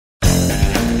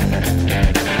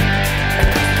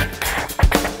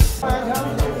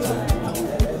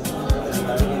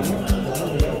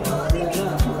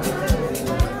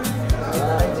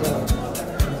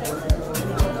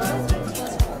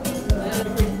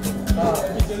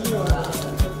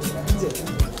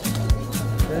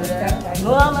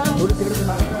Nora ma'am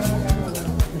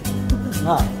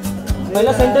हाँ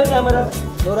पहला centre camera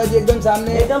Nora जी एकदम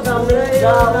सामने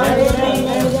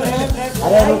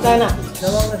अरे रुका है ना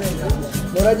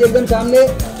नोरा जी एकदम सामने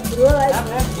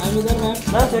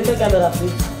ma'am centre camera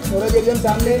please Nora जी एकदम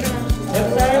सामने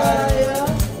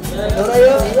नोरा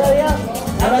ये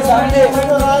नोरा सामने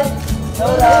नोरा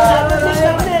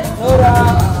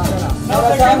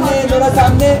सामने नोरा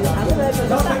सामने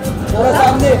नोरा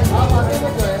सामने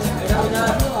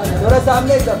नोरा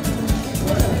सामने एकदम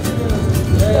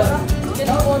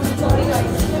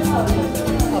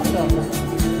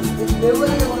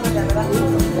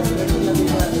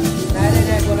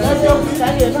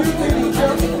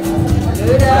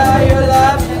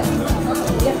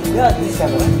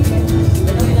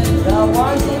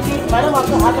मैडम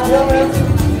आपका हाथ आ रहा है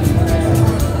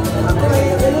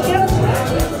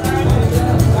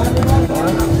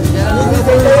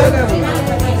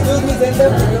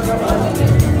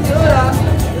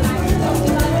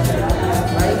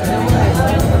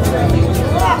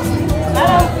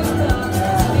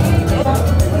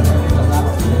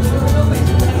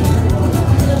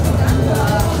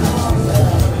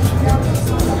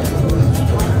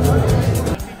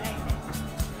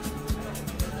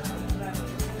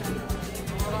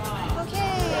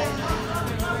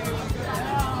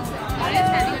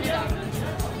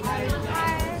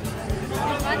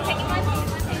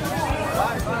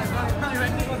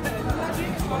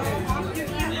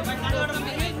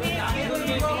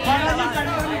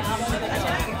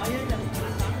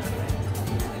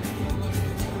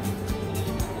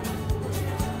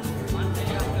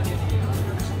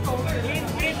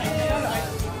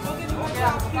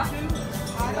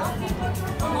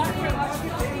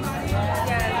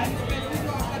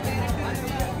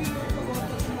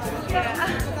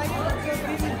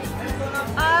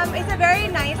It's a very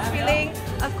nice feeling.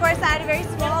 Of course, I had a very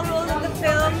small role in the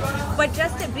film, but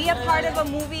just to be a part of a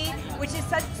movie which is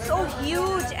so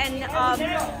huge, and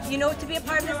you know, to be a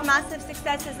part of this massive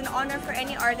success is an honor for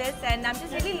any artist, and I'm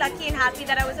just really lucky and happy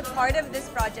that I was a part of this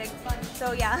project.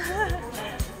 So yeah.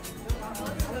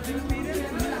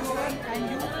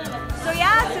 So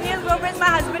yeah, Sunil Grover is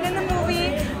my husband in the movie,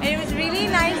 and it was really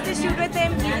nice to shoot with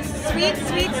him. He's a sweet,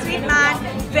 sweet, sweet man,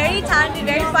 very talented,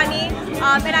 very funny,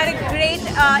 and I had a great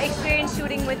experience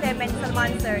shooting with him and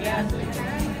Salman sir. Yeah.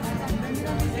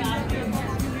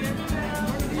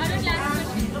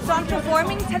 So I'm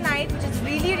performing tonight, which is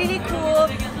really, really cool.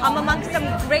 I'm amongst some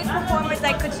great performers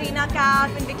like Katrina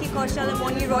Kaif and Vicky Kaushal and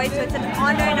Moni Roy, so it's an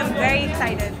honor and I'm very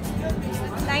excited.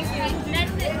 Thank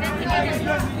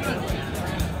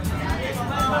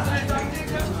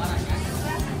you.